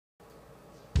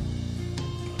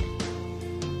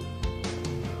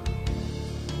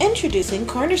Introducing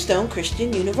Cornerstone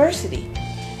Christian University,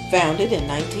 founded in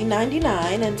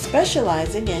 1999 and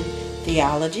specializing in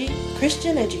theology,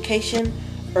 Christian education,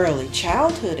 early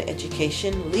childhood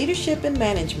education, leadership and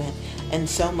management, and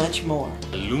so much more.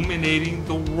 Illuminating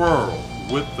the world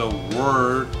with the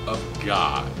Word of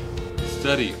God.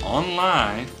 Study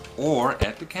online or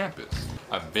at the campus.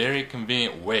 A very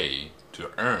convenient way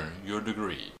to earn your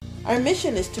degree. Our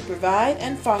mission is to provide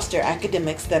and foster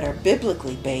academics that are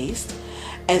biblically based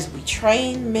as we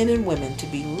train men and women to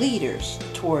be leaders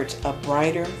towards a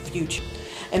brighter future.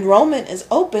 Enrollment is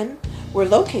open. We're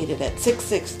located at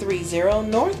 6630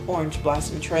 North Orange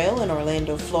Blossom Trail in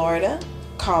Orlando, Florida.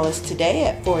 Call us today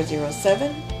at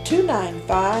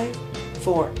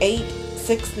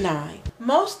 407-295-4869.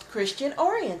 Most Christian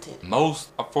oriented.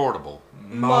 Most affordable.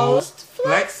 Most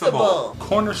flexible.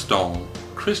 Cornerstone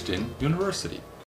Christian University.